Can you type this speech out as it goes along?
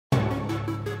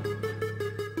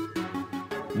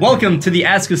Welcome to the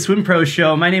Ask a Swim Pro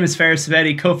show. My name is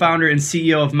Ksebati, co-founder and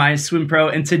CEO of My Swim Pro,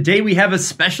 and today we have a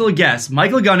special guest,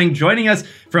 Michael Gunning, joining us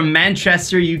from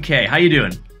Manchester, UK. How you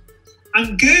doing?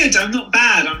 I'm good. I'm not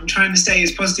bad. I'm trying to stay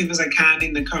as positive as I can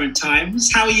in the current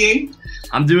times. How are you?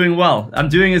 I'm doing well. I'm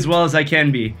doing as well as I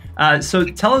can be. So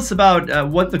tell us about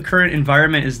what the current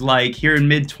environment is like here in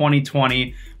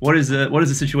mid-2020. What is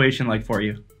the situation like for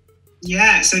you?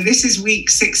 Yeah, so this is week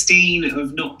 16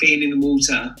 of not being in the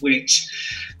water, which,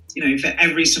 you know, for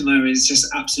every swimmer is just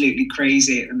absolutely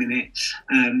crazy at the minute.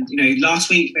 Last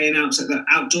week they announced that the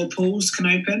outdoor pools can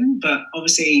open, but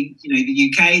obviously,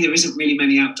 the UK, there isn't really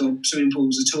many outdoor swimming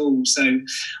pools at all. So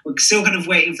we're still kind of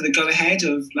waiting for the go-ahead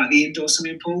of like the indoor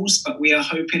swimming pools, but we are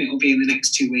hoping it will be in the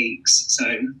next 2 weeks. So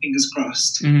fingers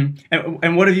crossed. Mm-hmm.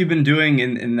 And what have you been doing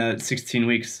in the 16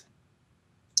 weeks?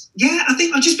 Yeah, I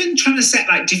think I've just been trying to set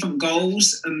like different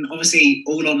goals, and obviously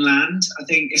all on land. I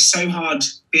think it's so hard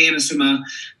being a swimmer,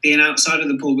 being outside of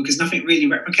the pool, because nothing really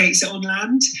replicates it on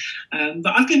land.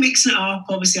 But I've been mixing it up.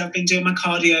 Obviously, I've been doing my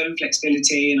cardio and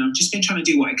flexibility, and I've just been trying to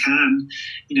do what I can,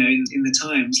 in the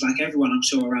times, like everyone, I'm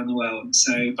sure, around the world.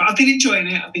 So, but I've been enjoying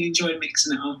it. I've been enjoying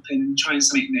mixing it up and trying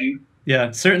something new.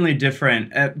 Yeah, certainly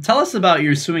different. Tell us about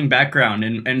your swimming background,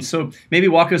 and so maybe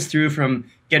walk us through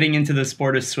from getting into the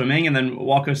sport of swimming and then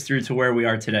walk us through to where we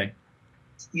are today.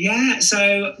 Yeah,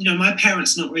 so, my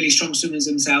parents are not really strong swimmers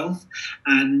themselves,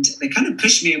 and they kind of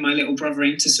pushed me and my little brother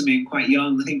into swimming quite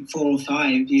young, I think 4 or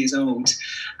 5 years old.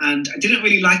 And I didn't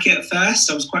really like it at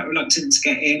first. I was quite reluctant to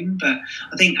get in, but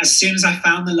I think as soon as I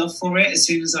found the love for it, as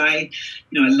soon as I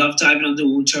love diving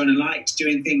underwater and I liked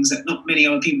doing things that not many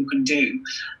other people can do.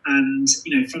 And,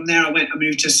 from there I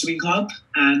moved to a swimming club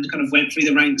and kind of went through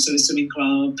the ranks of a swimming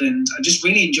club, and I just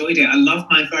really enjoyed it. I loved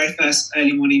my very first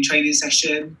early morning training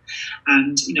session.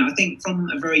 And, I think from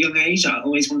a very young age, I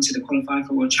always wanted to qualify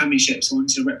for World Championships. I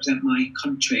wanted to represent my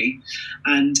country.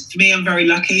 And for me, I'm very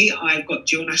lucky. I've got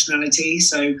dual nationality.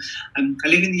 So I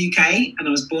live in the UK and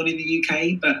I was born in the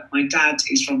UK, but my dad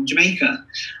is from Jamaica.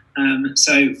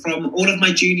 So from all of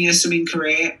my junior swimming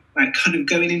career, like kind of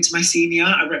going into my senior,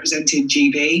 I represented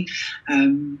GB. I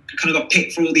kind of got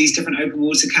picked for all these different open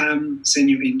water camps and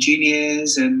in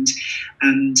juniors, and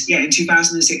yeah, in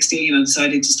 2016 I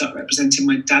decided to start representing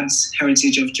my dad's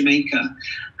heritage of Jamaica.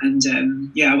 And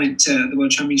I went to the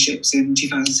World Championships in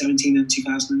 2017 and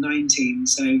 2019.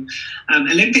 So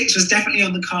Olympics was definitely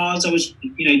on the cards. I was,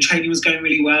 training was going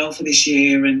really well for this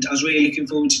year, and I was really looking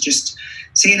forward to just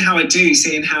seeing how I do,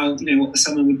 seeing how, what the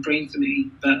summer would bring for me.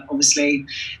 But obviously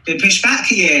been pushed back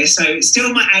a year. So it's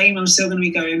still my aim. I'm still going to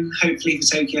be going, hopefully,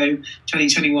 for Tokyo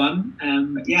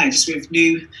 2021. But yeah, just with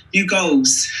new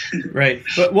goals. Right.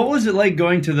 But what was it like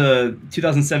going to the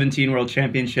 2017 World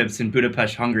Championships in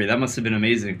Budapest, Hungary? That must have been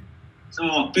amazing.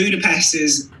 Oh, Budapest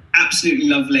is absolutely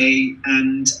lovely,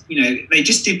 and they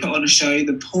just did put on a show.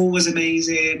 The pool was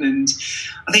amazing, and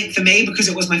I think for me, because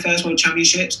it was my first World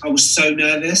Championships, I was so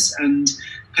nervous, and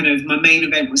kind of my main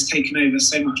event was taken over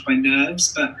so much by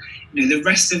nerves. But the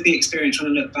rest of the experience,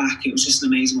 when I look back, it was just an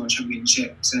amazing World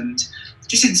Championships, and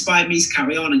just inspired me to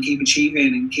carry on and keep achieving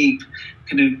and keep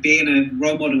kind of being a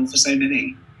role model for so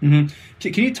many. Mm-hmm.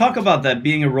 Can you talk about that,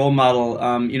 being a role model?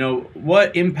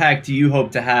 What impact do you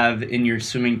hope to have in your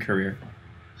swimming career?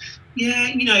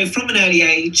 Yeah, from an early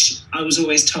age, I was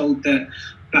always told that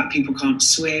Black people can't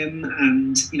swim,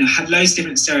 and, had loads of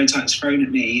different stereotypes thrown at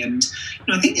me. And,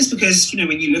 I think it's because,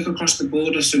 when you look across the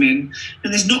board of swimming,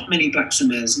 and there's not many Black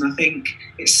swimmers. And I think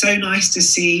it's so nice to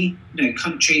see,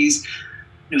 countries,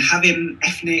 having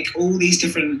ethnic, all these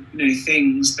different,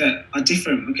 things that are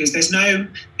different, because there's no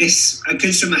a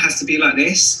good swimmer has to be like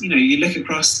this. You look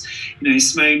across,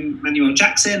 Simone Manuel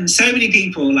Jackson, so many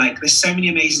people, like there's so many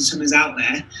amazing swimmers out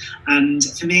there. And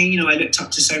for me, I looked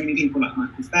up to so many people like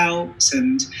Michael Phelps,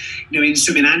 and, in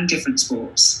swimming and different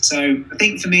sports. So I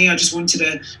think for me, I just wanted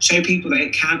to show people that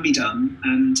it can be done.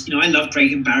 And, I love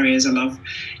breaking barriers. I love,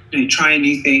 trying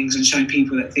new things and showing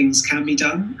people that things can be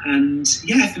done. And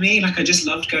yeah, for me, like I just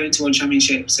loved going to World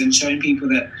Championships and showing people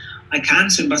that I can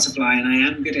swim butterfly and I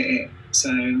am good at it. So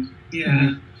yeah.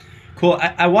 Mm-hmm. Cool.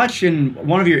 I watched in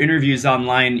one of your interviews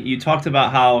online, you talked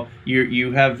about how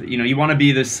you have, you want to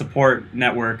be this support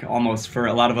network almost for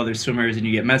a lot of other swimmers, and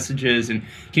you get messages. And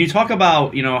can you talk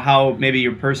about, how maybe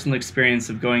your personal experience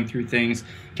of going through things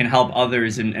can help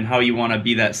others, and how you want to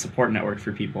be that support network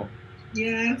for people?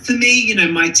 Yeah, for me,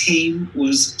 my team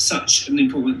was such an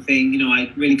important thing.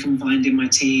 I really confided in my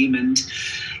team, and,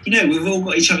 we've all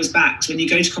got each other's backs. When you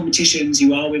go to competitions,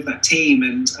 you are with that team.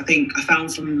 And I think I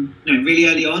found from, really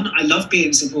early on, I love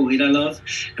being supported. I love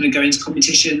kind of going to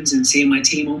competitions and seeing my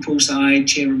team on poolside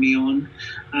cheering me on.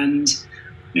 And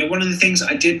one of the things that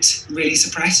I did really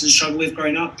suppress and struggle with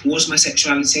growing up was my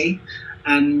sexuality.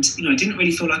 And, I didn't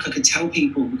really feel like I could tell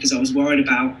people because I was worried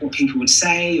about what people would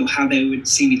say or how they would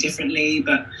see me differently.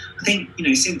 But I think,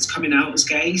 since coming out as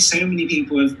gay, so many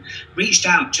people have reached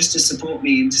out just to support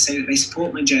me and to say that they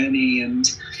support my journey. And,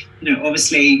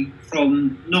 obviously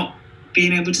from not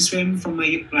being able to swim, from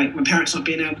my parents not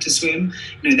being able to swim,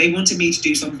 they wanted me to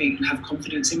do something and have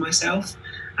confidence in myself.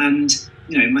 And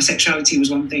my sexuality was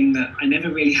one thing that I never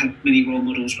really had many role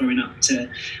models growing up to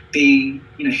be,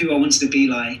 who I wanted to be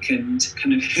like and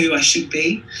kind of who I should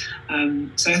be.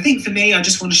 So I think for me, I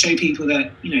just want to show people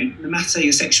that, no matter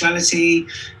your sexuality,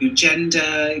 your gender,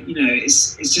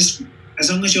 it's just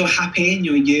as long as you're happy and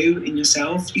you're you in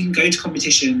yourself, you can go to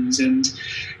competitions. And,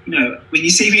 when you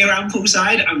see me around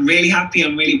poolside, I'm really happy,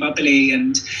 I'm really bubbly.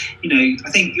 And, I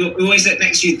think you always look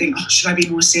next to you and think, oh, should I be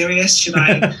more serious? Should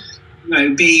I...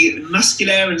 be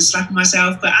muscular and slapping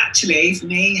myself, but actually for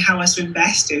me, how I swim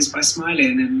best is by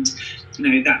smiling. And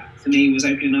that for me was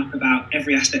opening up about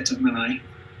every aspect of my life.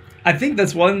 I think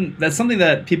that's something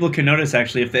that people can notice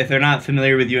actually if they're not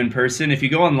familiar with you in person. If you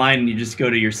go online and you just go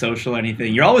to your social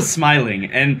anything, you're always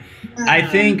smiling, and I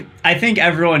think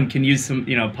everyone can use some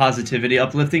positivity,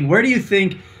 uplifting. Where do you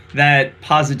think that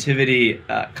positivity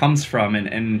comes from?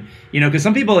 And because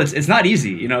some people it's not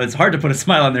easy, it's hard to put a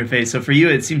smile on their face. So for you,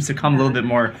 it seems to come a little bit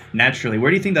more naturally.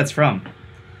 Where do you think that's from?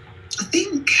 I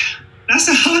think that's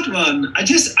a hard one.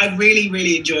 I really,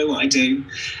 really enjoy what I do.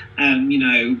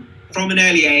 From an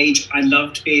early age, I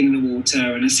loved being in the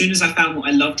water. And as soon as I found what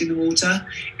I loved in the water,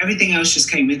 everything else just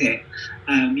came with it.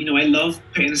 I love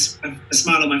putting a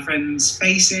smile on my friends'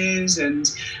 faces.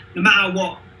 And no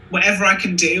matter whatever I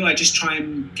can do, I just try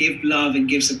and give love and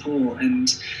give support. And,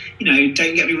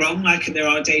 don't get me wrong, like there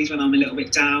are days when I'm a little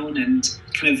bit down. And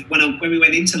kind of when we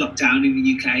went into lockdown in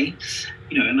the UK,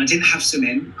 and I didn't have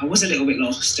swimming, I was a little bit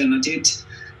lost. And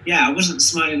I wasn't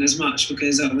smiling as much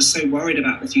because I was so worried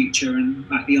about the future and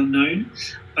like the unknown.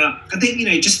 But I think,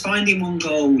 just finding one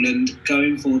goal and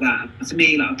going for that. For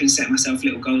me, I've been setting myself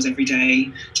little goals every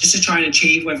day just to try and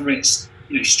achieve, whether it's,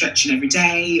 stretching every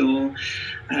day or,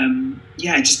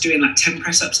 just doing 10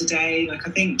 press ups a day. I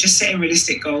think just setting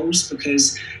realistic goals,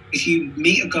 because if you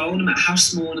meet a goal, no matter how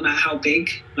small, no matter how big,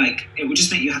 it will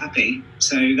just make you happy.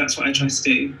 So that's what I try to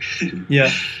do.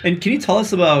 Yeah. And can you tell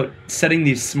us about setting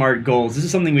these SMART goals? This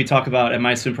is something we talk about at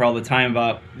My Swim Pro all the time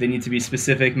about they need to be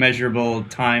specific, measurable,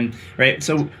 time, right?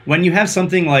 So when you have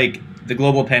something like the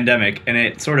global pandemic and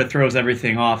it sort of throws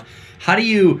everything off, how do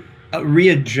you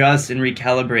readjust and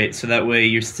recalibrate so that way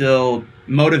you're still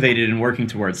motivated and working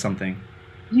towards something?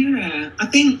 Yeah, I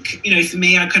think, for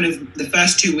me, the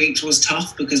first 2 weeks was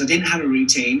tough because I didn't have a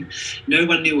routine. No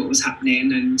one knew what was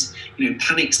happening, and,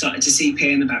 panic started to seep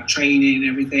in about training and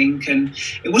everything. And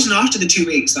it wasn't after the 2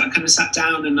 weeks that I kind of sat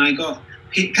down and I got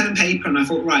pen and paper and I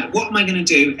thought, right, what am I going to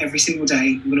do every single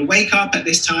day? I'm going to wake up at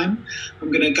this time.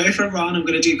 I'm going to go for a run. I'm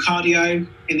going to do cardio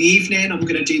in the evening. I'm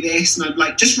going to do this. And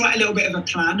I'd just write a little bit of a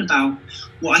plan about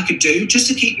what I could do just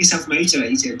to keep yourself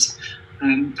motivated.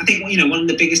 I think, one of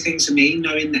the biggest things for me,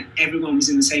 knowing that everyone was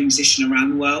in the same position around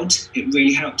the world, it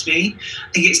really helped me.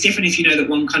 I think it's different if you know that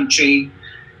one country,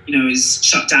 is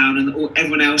shut down and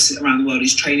everyone else around the world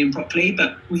is training properly,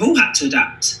 but we've all had to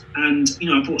adapt. And,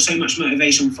 I brought so much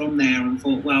motivation from there and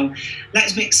thought, well,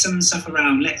 let's mix some stuff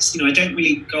around. I don't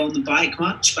really go on the bike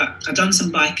much, but I've done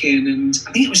some biking and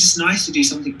I think it was just nice to do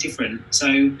something different. So,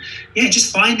 yeah,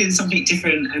 just finding something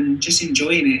different and just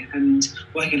enjoying it and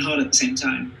working hard at the same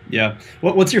time. Yeah.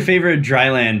 What's your favorite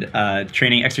dryland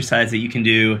training exercise that you can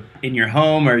do in your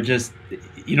home or just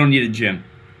you don't need a gym?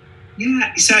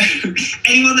 Yeah, so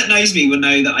anyone that knows me will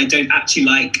know that I don't actually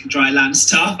like dry land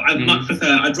stuff.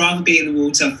 I'd rather be in the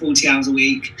water 40 hours a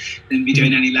week than be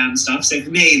doing any land stuff. So for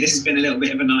me, this has been a little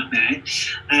bit of a nightmare.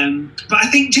 But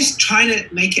I think just trying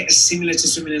to make it as similar to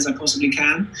swimming as I possibly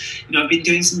can. I've been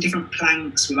doing some different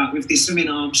planks with this swimming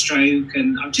arm stroke,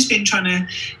 and I've just been trying to,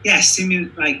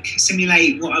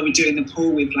 simulate what I would do in the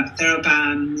pool with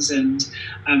TheraBands, and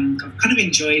I've kind of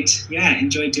enjoyed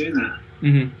doing that.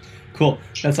 Mm-hmm. Cool.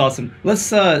 That's awesome. Let's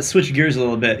switch gears a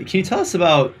little bit. Can you tell us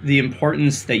about the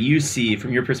importance that you see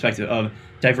from your perspective of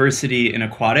diversity in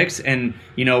aquatics and,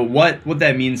 what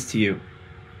that means to you?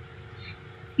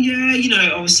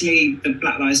 Yeah, obviously the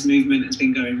Black Lives Movement has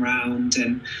been going around,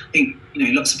 and I think,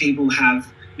 lots of people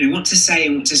have, want to say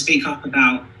and want to speak up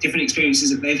about different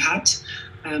experiences that they've had.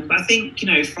 But I think,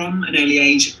 from an early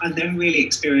age, I've never really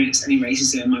experienced any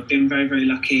racism. I've been very, very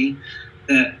lucky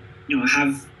that,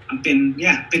 I've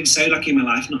been so lucky in my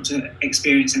life not to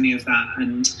experience any of that.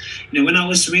 And when I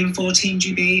was swimming for Team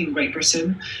GB in Great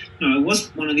Britain, I was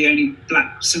one of the only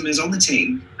black swimmers on the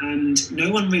team, and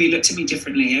no one really looked at me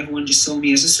differently. Everyone just saw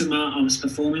me as a swimmer. I was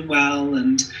performing well,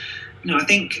 and I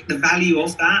think the value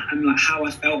of that and like how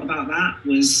I felt about that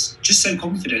was just so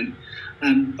confident.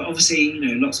 But obviously,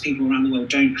 lots of people around the world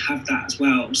don't have that as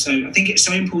well. So I think it's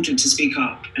so important to speak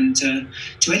up and to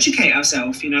educate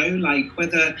ourselves, like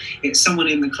whether it's someone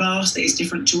in the class that is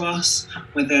different to us,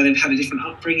 whether they've had a different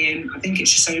upbringing. I think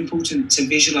it's just so important to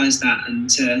visualize that and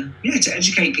to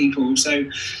educate people. So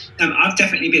I've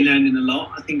definitely been learning a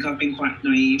lot. I think I've been quite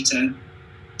naive to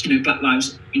Black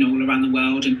lives, all around the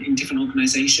world and in different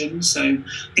organisations. So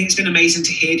I think it's been amazing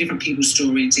to hear different people's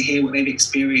story and to hear what they've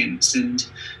experienced, and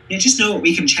just know what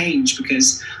we can change.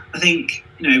 Because I think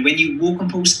when you walk on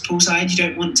poolside, you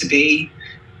don't want to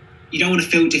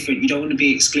feel different. You don't want to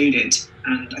be excluded.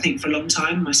 And I think for a long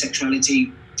time, my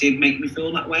sexuality did make me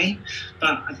feel that way.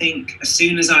 But I think as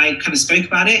soon as I kind of spoke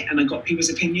about it and I got people's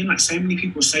opinion, like so many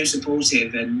people were so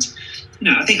supportive. And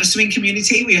I think a swimming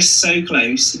community, we are so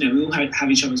close. We all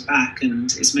have each other's back, and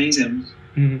it's amazing.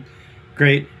 Mm-hmm.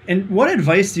 Great. And what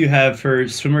advice do you have for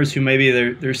swimmers who maybe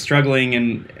they're struggling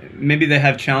and maybe they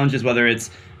have challenges, whether it's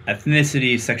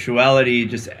ethnicity, sexuality,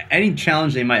 just any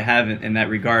challenge they might have in that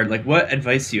regard? Like, what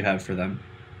advice do you have for them?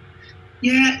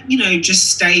 Yeah,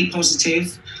 just stay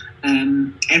positive.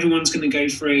 Everyone's going to go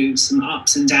through some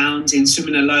ups and downs in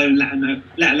swimming alone,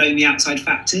 let alone the outside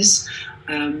factors.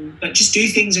 But just do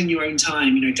things in your own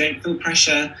time. Don't feel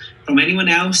pressure from anyone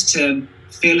else to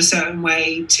feel a certain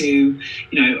way.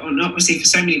 And obviously for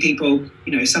so many people,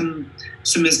 some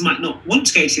swimmers might not want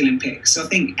to go to the Olympics. So I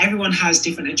think everyone has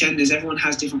different agendas, everyone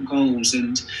has different goals,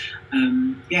 and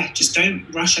just don't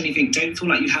rush anything. Don't feel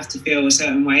like you have to feel a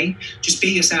certain way. Just be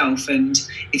yourself, and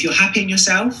if you're happy in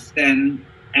yourself, then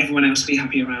everyone else will be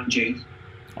happy around you.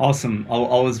 Awesome. I'll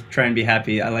always try and be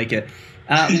happy. I like it.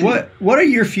 What are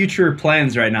your future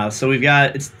plans right now? So we've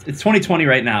got it's 2020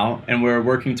 right now, and we're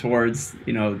working towards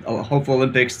a hopeful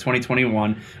Olympics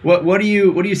 2021. What do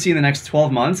you see in the next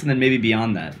 12 months, and then maybe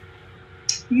beyond that?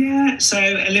 Yeah, so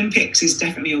Olympics is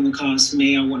definitely on the cards for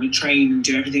me. I want to train and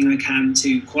do everything I can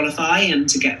to qualify and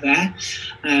to get there.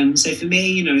 So for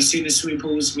me, as soon as swimming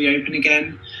pools reopen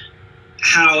again,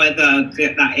 however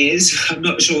that is, I'm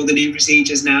not sure the new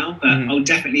procedures now, but I'll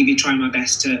definitely be trying my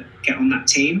best to get on that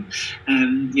team.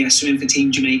 Swimming for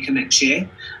Team Jamaica next year.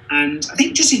 And I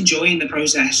think just enjoying the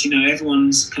process.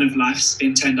 Everyone's kind of life's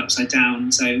been turned upside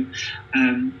down. So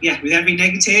with every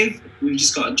negative, we've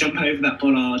just got to jump over that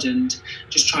bollard and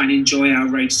just try and enjoy our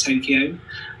road to Tokyo.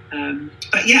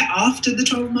 After the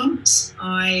 12 months,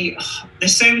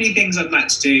 there's so many things I'd like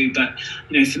to do, but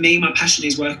for me, my passion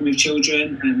is working with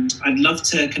children, and I'd love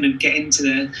to kind of get into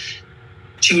the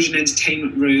children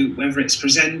entertainment route, whether it's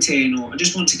presenting or I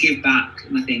just want to give back,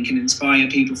 and I think, and inspire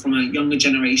people from a younger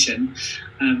generation.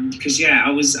 Because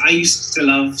I used to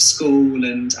love school,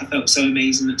 and I felt so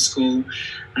amazing at school,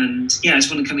 and I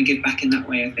just want to kind of give back in that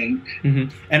way, I think.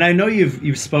 Mm-hmm. And I know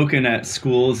you've spoken at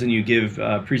schools and you give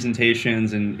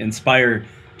presentations and inspire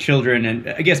children and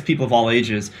I guess people of all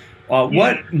ages.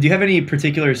 What do you have any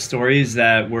particular stories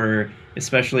that were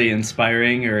especially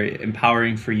inspiring or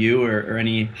empowering for you, or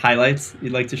any highlights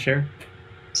you'd like to share?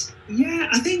 Yeah,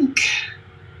 I think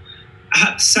I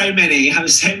have so many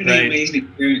amazing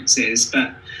experiences,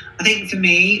 but I think for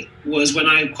me was when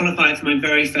I qualified for my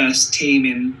very first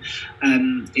team for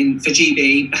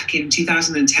GB back in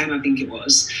 2010, I think it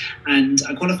was, and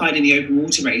I qualified in the open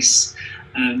water race.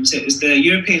 So it was the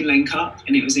European Lane Cup,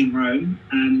 and it was in Rome,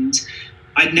 and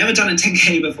I'd never done a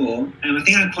 10K before. I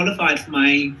think I qualified for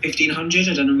my 1500.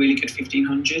 I'd done a really good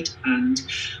 1500. And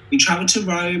we travelled to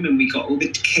Rome and we got all the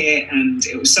kit, and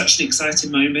it was such an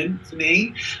exciting moment for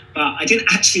me. But I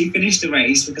didn't actually finish the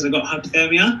race because I got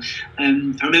hypothermia. I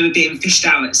remember being fished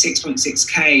out at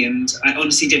 6.6K, and I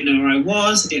honestly didn't know where I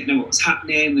was. I didn't know what was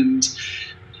happening. And,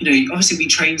 obviously we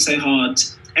trained so hard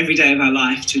every day of our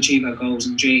life to achieve our goals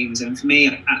and dreams. And for me,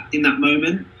 in that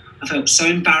moment, I felt so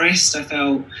embarrassed. I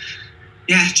felt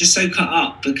just so cut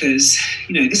up because,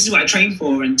 this is what I trained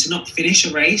for, and to not finish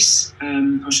a race,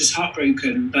 I was just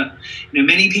heartbroken. But,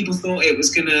 many people thought it was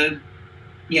going to,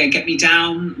 get me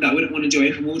down, that I wouldn't want to do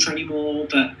open water anymore.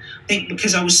 But I think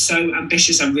because I was so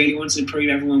ambitious, I really wanted to prove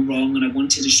everyone wrong, and I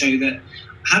wanted to show that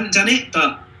I hadn't done it,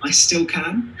 but I still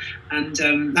can. And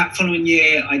that following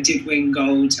year, I did win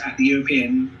gold at the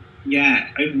European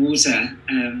open water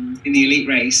in the elite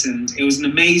race, and it was an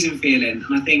amazing feeling.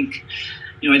 And I think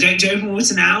I don't do open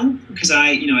water now because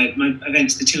my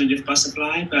event's the 200th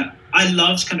butterfly, but I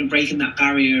loved kind of breaking that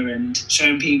barrier and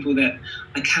showing people that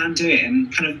I can do it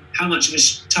and kind of how much of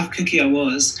a tough cookie I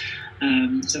was.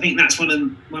 So I think that's one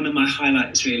of my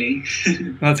highlights, really.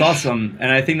 That's awesome,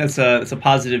 and I think that's a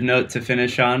positive note to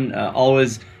finish on.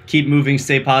 Always keep moving,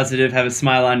 stay positive, have a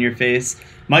smile on your face.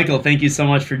 Michael, thank you so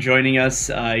much for joining us.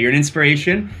 You're an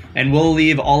inspiration, and we'll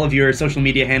leave all of your social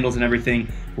media handles and everything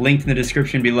linked in the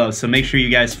description below. So make sure you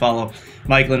guys follow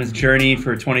Michael and his journey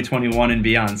for 2021 and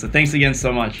beyond. So thanks again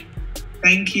so much.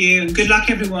 Thank you, and good luck,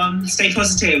 everyone. Stay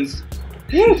positive.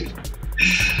 Woo.